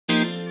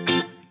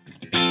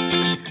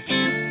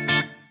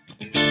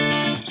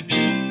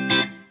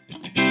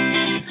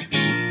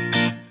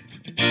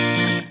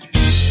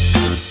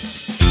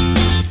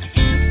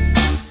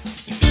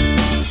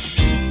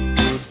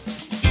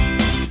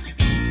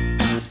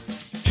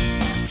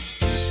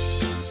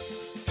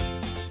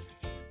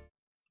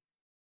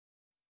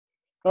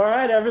All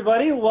right,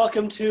 everybody,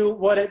 welcome to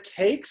What It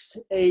Takes,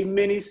 a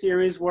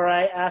mini-series where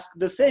I ask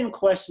the same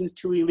questions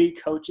to elite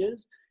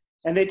coaches,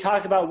 and they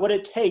talk about what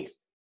it takes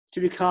to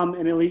become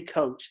an elite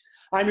coach.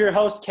 I'm your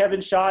host,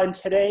 Kevin Shaw, and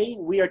today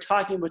we are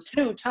talking with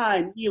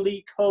two-time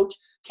elite coach,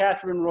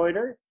 Katherine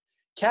Reuter.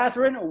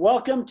 Katherine,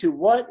 welcome to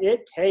What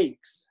It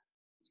Takes.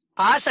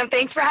 Awesome.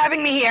 Thanks for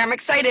having me here. I'm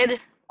excited.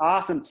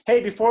 Awesome. Hey,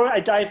 before I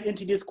dive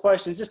into these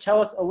questions, just tell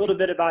us a little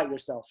bit about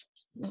yourself.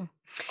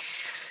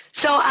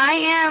 So I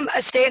am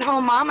a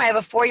stay-at-home mom. I have a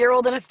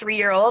 4-year-old and a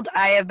 3-year-old.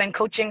 I have been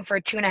coaching for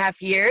 2.5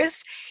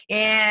 years,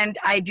 and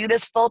I do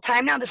this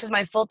full-time now. This is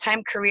my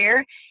full-time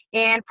career.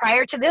 And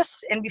prior to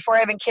this, and before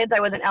having kids, I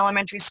was an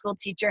elementary school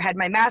teacher, had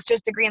my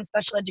master's degree in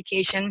special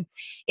education,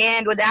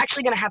 and was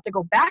actually going to have to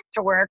go back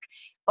to work.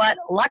 But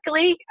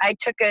luckily, I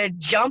took a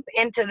jump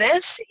into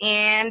this,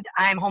 and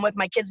I'm home with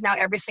my kids now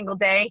every single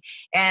day,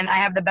 and I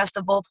have the best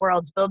of both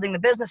worlds, building the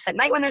business at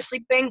night when they're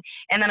sleeping,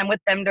 and then I'm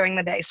with them during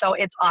the day. So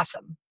it's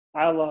awesome.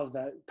 I love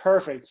that.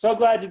 Perfect. So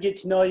glad to get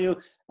to know you.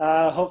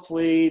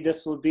 Hopefully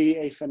this will be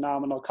a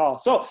phenomenal call.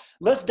 So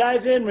let's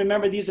dive in.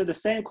 Remember, these are the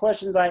same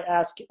questions I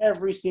ask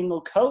every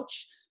single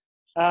coach.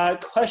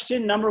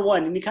 Question number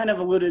one, and you kind of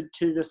alluded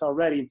to this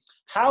already.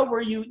 How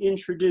were you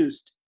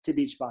introduced to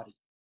Beachbody?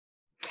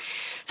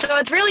 So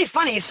it's really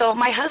funny. So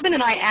my husband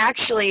and I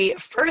actually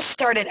first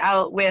started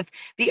out with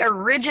the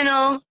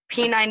original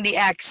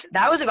P90X.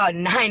 That was about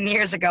 9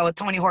 years ago with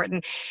Tony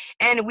Horton.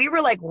 And we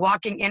were like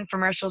walking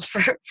infomercials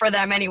for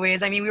them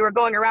anyways. I mean, we were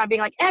going around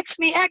being like, X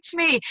me,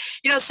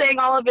 saying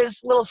all of his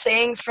little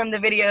sayings from the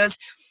videos.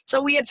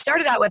 So we had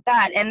started out with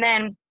that. And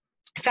then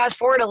fast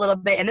forward a little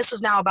bit, and this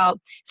was now about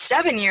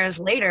 7 years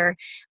later.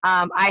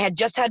 I had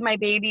just had my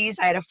babies.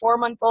 I had a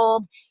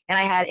 4-month-old and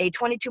I had a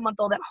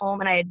 22-month-old at home,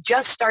 and I had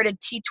just started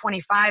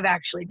T25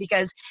 actually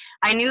because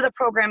I knew the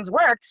programs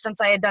worked since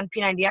I had done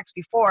P90X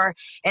before,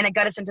 and it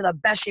got us into the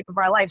best shape of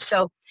our life.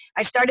 So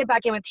I started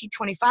back in with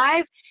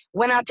T25,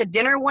 went out to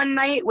dinner one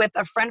night with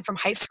a friend from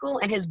high school,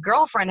 and his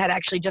girlfriend had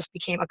actually just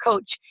became a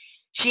coach.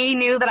 She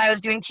knew that I was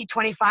doing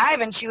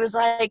T25, and she was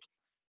like,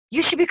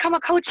 you should become a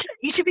coach.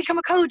 You should become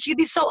a coach. You'd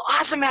be so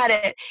awesome at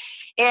it.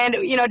 And,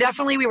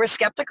 definitely we were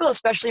skeptical,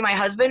 especially my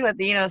husband with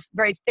the,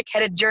 very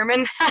thick-headed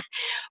German.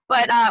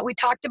 But we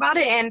talked about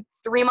it, and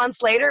 3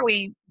 months later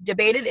we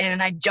debated,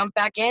 and I jumped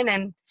back in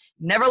and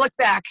never looked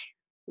back.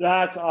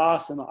 That's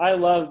awesome. I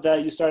love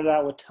that you started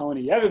out with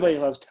Tony. Everybody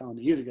loves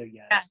Tony. He's a good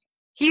guy. Yeah,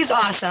 he's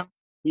awesome.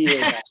 He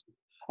is awesome.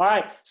 All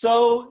right.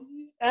 So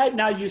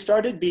now you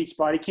started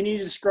Beachbody. Can you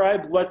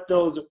describe what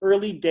those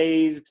early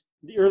days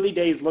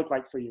looked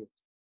like for you?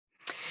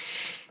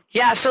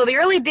 Yeah, so the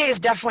early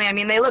days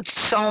definitely, they looked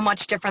so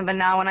much different than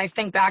now when I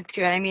think back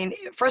to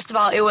it. First of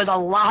all, it was a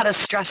lot of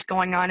stress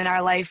going on in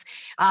our life.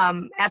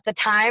 At the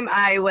time,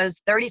 I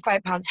was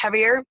 35 pounds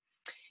heavier.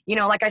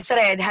 Like I said,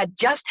 I had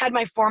just had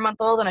my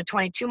 4-month-old and a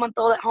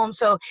 22-month-old at home,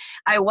 so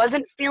I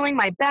wasn't feeling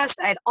my best.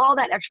 I had all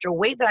that extra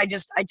weight that I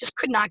just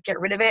could not get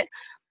rid of it.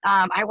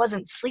 I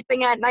wasn't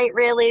sleeping at night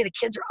really. The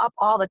kids were up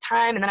all the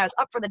time, and then I was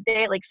up for the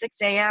day at like 6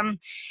 a.m.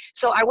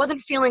 So I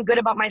wasn't feeling good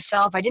about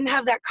myself. I didn't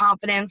have that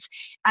confidence.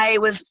 I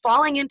was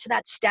falling into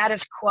that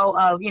status quo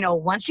of,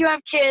 once you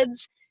have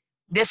kids,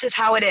 this is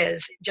how it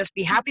is. Just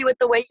be happy with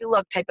the way you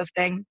look type of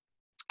thing.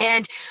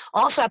 And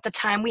also at the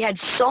time, we had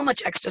so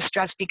much extra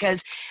stress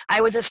because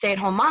I was a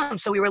stay-at-home mom,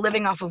 so we were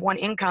living off of one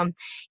income.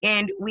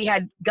 And we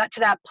had got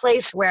to that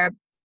place where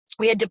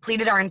we had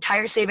depleted our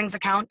entire savings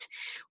account.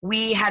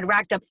 We had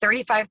racked up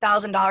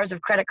 $35,000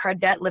 of credit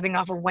card debt living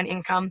off of one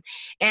income.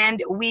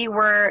 And we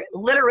were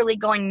literally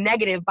going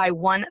negative by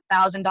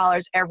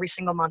 $1,000 every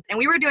single month. And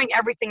we were doing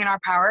everything in our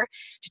power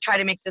to try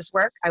to make this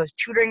work. I was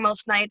tutoring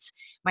most nights.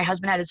 My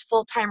husband had his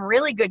full-time,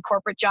 really good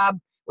corporate job,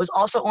 was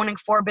also owning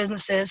 4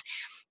 businesses.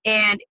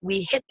 And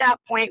we hit that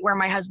point where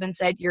my husband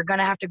said, you're going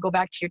to have to go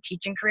back to your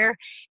teaching career.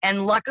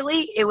 And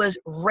luckily, it was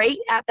right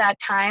at that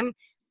time.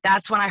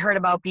 That's when I heard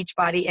about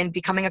Beachbody and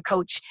becoming a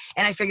coach.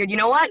 And I figured, you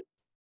know what?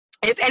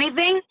 If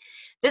anything,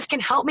 this can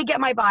help me get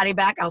my body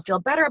back. I'll feel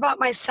better about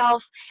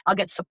myself. I'll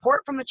get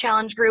support from the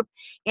challenge group.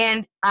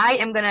 And I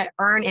am going to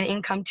earn an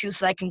income too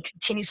so that I can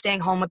continue staying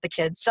home with the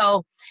kids.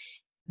 So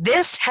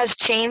this has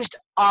changed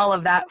all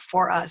of that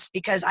for us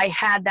because I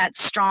had that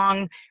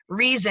strong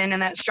reason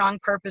and that strong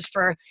purpose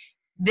for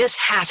this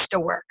has to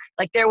work.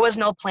 Like there was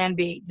no plan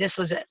B. This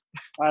was it.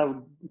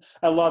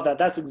 I love that.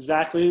 That's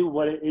exactly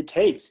what it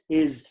takes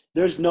is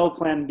there's no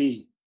plan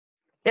B.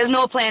 There's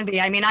no plan B.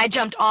 I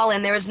jumped all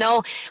in. There was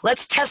no,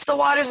 let's test the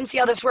waters and see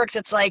how this works.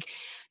 It's like,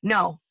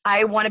 no,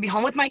 I want to be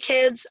home with my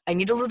kids. I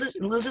need to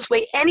lose this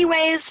weight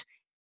anyways.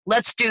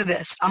 Let's do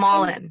this. I'm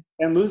all in.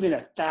 And losing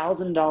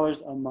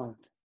 $1,000 a month.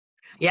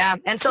 Yeah.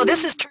 And so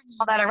this has turned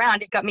all that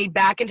around. It got me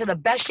back into the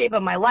best shape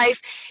of my life.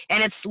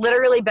 And it's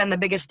literally been the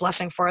biggest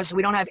blessing for us.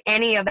 We don't have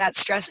any of that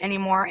stress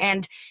anymore.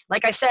 And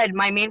like I said,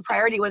 my main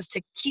priority was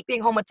to keep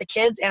being home with the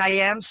kids. And I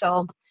am.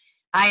 So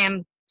I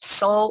am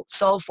so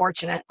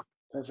fortunate.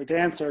 Perfect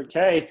answer.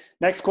 Okay.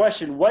 Next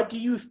question. What do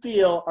you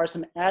feel are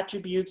some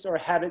attributes or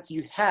habits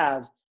you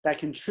have that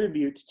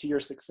contribute to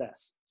your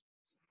success?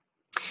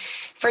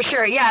 For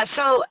sure. Yeah.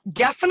 So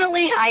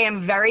definitely I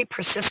am very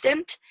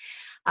persistent.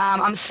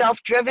 I'm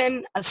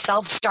self-driven, a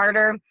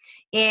self-starter,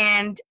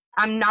 and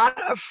I'm not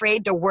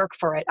afraid to work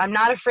for it. I'm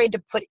not afraid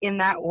to put in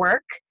that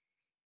work.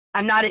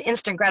 I'm not an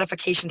instant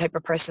gratification type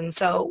of person.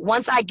 So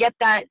once I get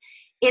that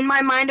in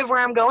my mind of where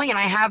I'm going and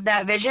I have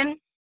that vision,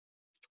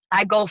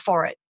 I go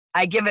for it.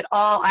 I give it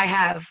all I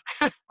have.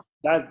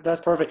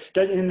 That's perfect.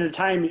 And the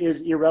time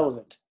is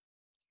irrelevant.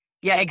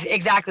 Yeah,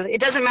 exactly.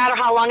 It doesn't matter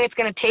how long it's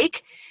going to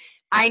take.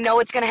 I know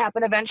it's going to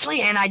happen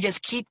eventually, and I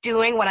just keep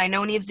doing what I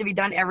know needs to be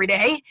done every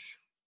day,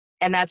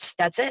 and that's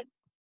it.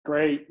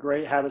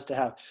 Great habits to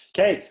have.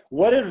 Okay,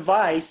 what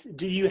advice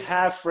do you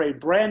have for a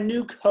brand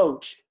new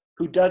coach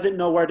who doesn't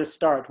know where to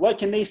start? What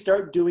can they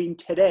start doing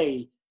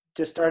today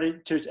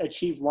to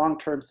achieve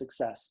long-term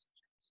success?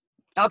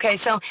 Okay,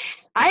 so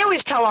I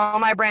always tell all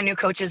my brand new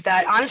coaches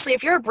that honestly,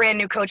 if you're a brand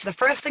new coach, the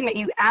first thing that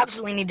you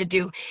absolutely need to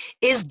do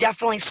is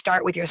definitely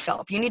start with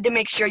yourself. You need to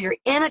make sure you're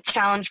in a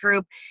challenge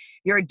group,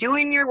 you're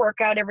doing your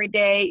workout every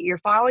day, you're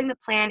following the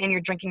plan, and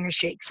you're drinking your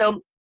shake.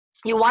 So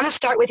you want to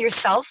start with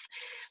yourself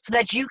so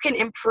that you can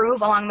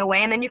improve along the way,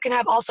 and then you can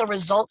have also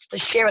results to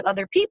share with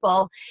other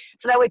people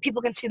so that way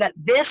people can see that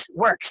this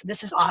works.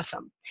 This is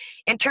awesome.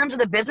 In terms of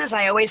the business,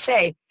 I always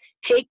say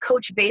take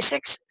Coach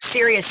Basics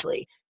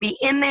seriously. Be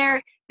in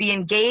there, be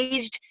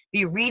engaged,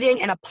 be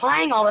reading and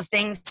applying all the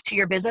things to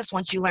your business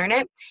once you learn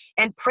it,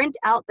 and print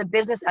out the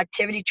business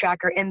activity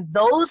tracker. And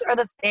those are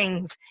the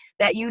things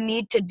that you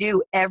need to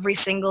do every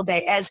single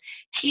day. As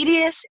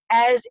tedious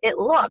as it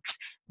looks,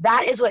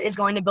 that is what is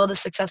going to build a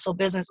successful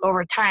business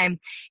over time,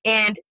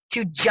 and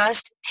to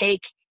just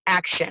take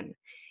action.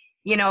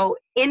 You know,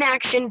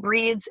 inaction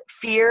breeds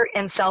fear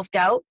and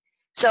self-doubt.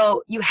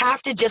 So you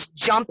have to just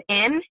jump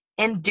in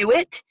and do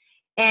it,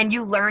 and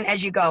you learn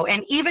as you go.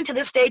 And even to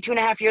this day,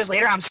 2.5 years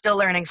later, I'm still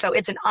learning. So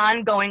it's an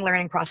ongoing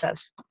learning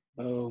process.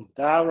 Oh,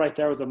 that right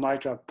there was a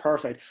mic drop.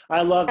 Perfect.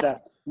 I love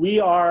that.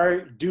 We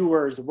are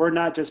doers. We're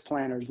not just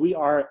planners. We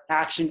are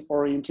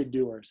action-oriented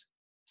doers.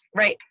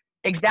 Right.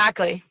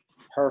 Exactly.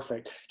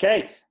 Perfect.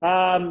 Okay.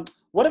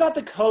 What about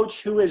the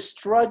coach who is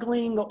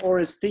struggling or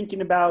is thinking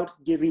about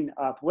giving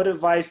up? What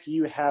advice do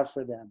you have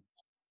for them?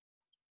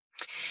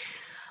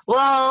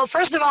 Well,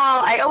 first of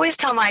all, I always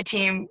tell my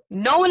team,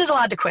 no one is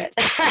allowed to quit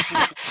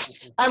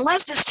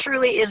unless this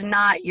truly is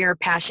not your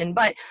passion.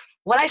 But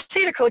what I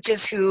say to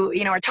coaches who,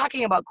 are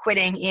talking about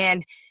quitting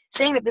and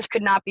saying that this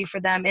could not be for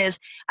them is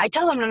I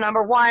tell them to,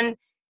 number one,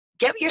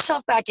 get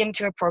yourself back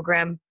into a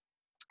program.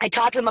 I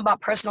talk to them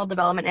about personal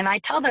development, and I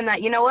tell them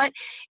that, you know what,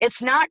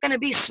 it's not going to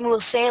be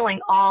smooth sailing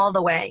all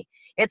the way.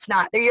 It's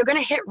not. You're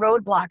going to hit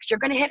roadblocks. You're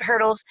going to hit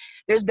hurdles.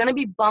 There's going to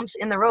be bumps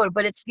in the road.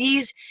 But it's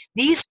these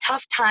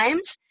tough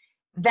times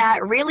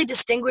that really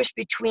distinguish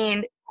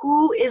between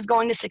who is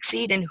going to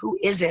succeed and who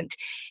isn't.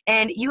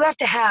 And you have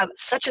to have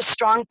such a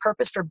strong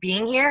purpose for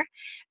being here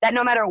that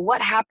no matter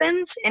what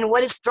happens and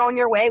what is thrown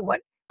your way, what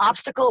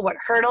obstacle, what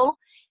hurdle,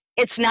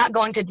 it's not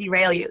going to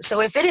derail you.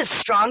 So if it is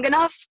strong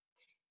enough,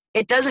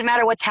 it doesn't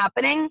matter what's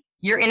happening.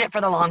 You're in it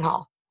for the long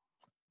haul.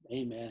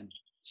 Amen.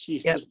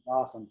 Jeez, Yep. This is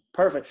awesome.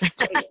 Perfect.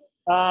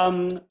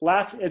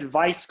 Last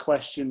advice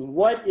question.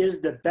 What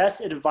is the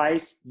best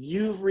advice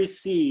you've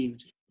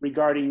received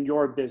regarding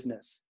your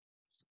business?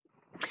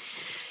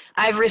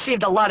 I've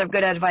received a lot of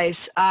good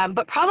advice,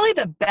 but probably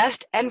the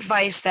best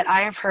advice that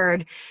I have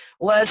heard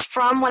was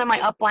from one of my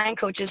upline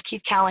coaches,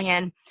 Keith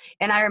Callahan.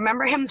 And I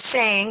remember him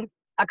saying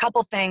a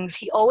couple things.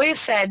 He always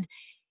said,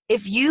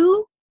 if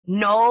you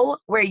know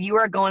where you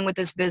are going with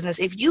this business,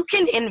 if you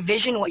can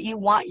envision what you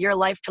want your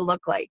life to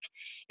look like,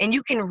 and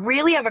you can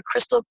really have a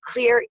crystal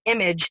clear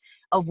image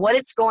of what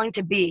it's going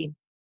to be,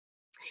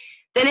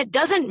 then it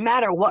doesn't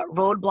matter what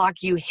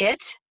roadblock you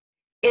hit.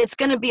 It's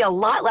going to be a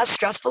lot less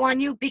stressful on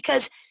you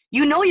because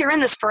you know you're in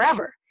this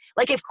forever.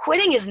 Like if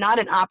quitting is not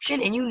an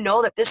option and you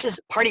know that this is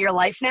part of your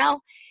life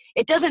now,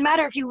 it doesn't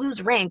matter if you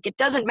lose rank. It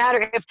doesn't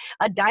matter if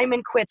a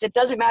diamond quits. It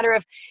doesn't matter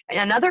if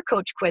another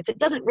coach quits. It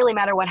doesn't really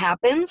matter what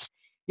happens.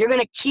 You're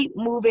going to keep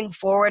moving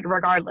forward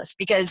regardless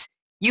because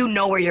you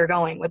know where you're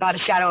going without a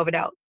shadow of a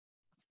doubt.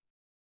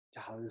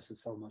 Oh, this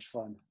is so much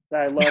fun.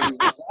 I love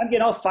it. I'm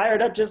getting all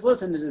fired up just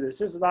listening to this.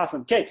 This is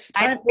awesome. Okay,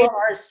 time for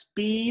our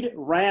speed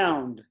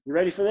round. You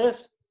ready for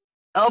this?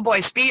 Oh boy,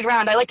 speed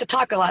round. I like to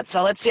talk a lot,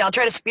 so let's see. I'll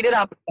try to speed it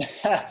up.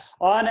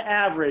 On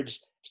average,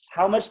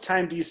 how much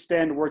time do you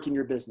spend working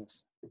your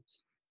business?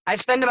 I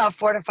spend about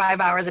 4 to 5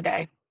 hours a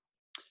day.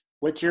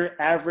 What's your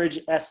average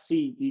SC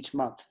each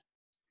month?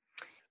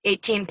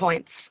 18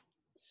 points.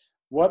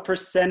 What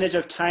percentage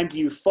of time do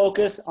you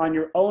focus on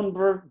your own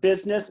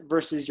business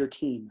versus your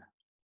team?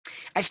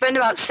 I spend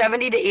about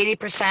 70 to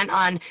 80%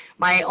 on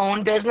my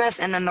own business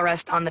and then the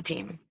rest on the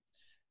team.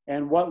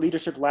 And what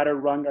leadership ladder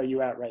rung are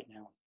you at right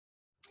now?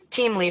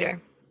 Team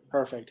leader.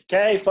 Perfect.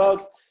 Okay,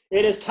 folks,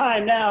 it is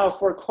time now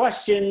for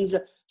questions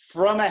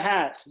from a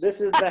hat.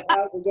 This is the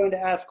hat we're going to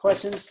ask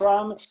questions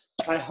from.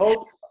 I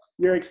hope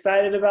you're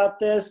excited about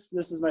this.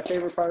 This is my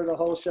favorite part of the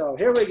whole show.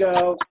 Here we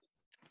go.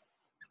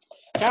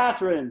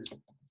 Katherine,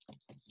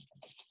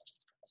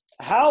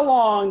 how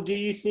long do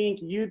you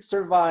think you'd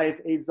survive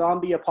a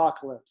zombie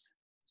apocalypse?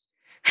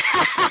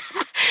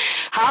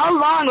 How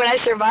long would I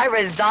survive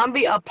a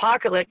zombie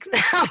apocalypse?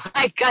 Oh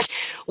my gosh.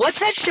 What's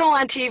that show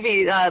on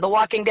TV, The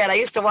Walking Dead? I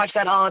used to watch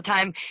that all the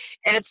time.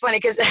 And it's funny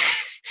because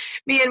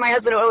me and my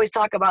husband would always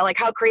talk about like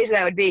how crazy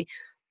that would be.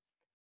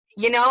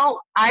 You know,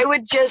 I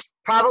would just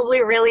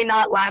probably really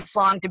not last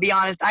long, to be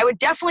honest. I would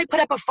definitely put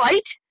up a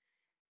fight,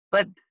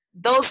 but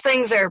those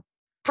things are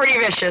pretty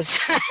vicious.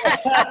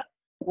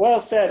 Well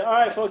said. All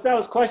right, folks, that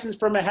was questions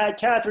from a hat.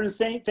 Katherine,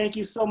 thank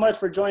you so much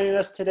for joining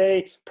us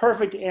today.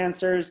 Perfect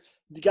answers.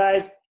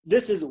 Guys,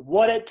 this is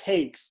what it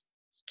takes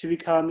to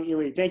become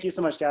elite. Thank you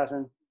so much,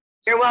 Katherine.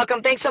 You're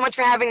welcome. Thanks so much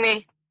for having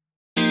me.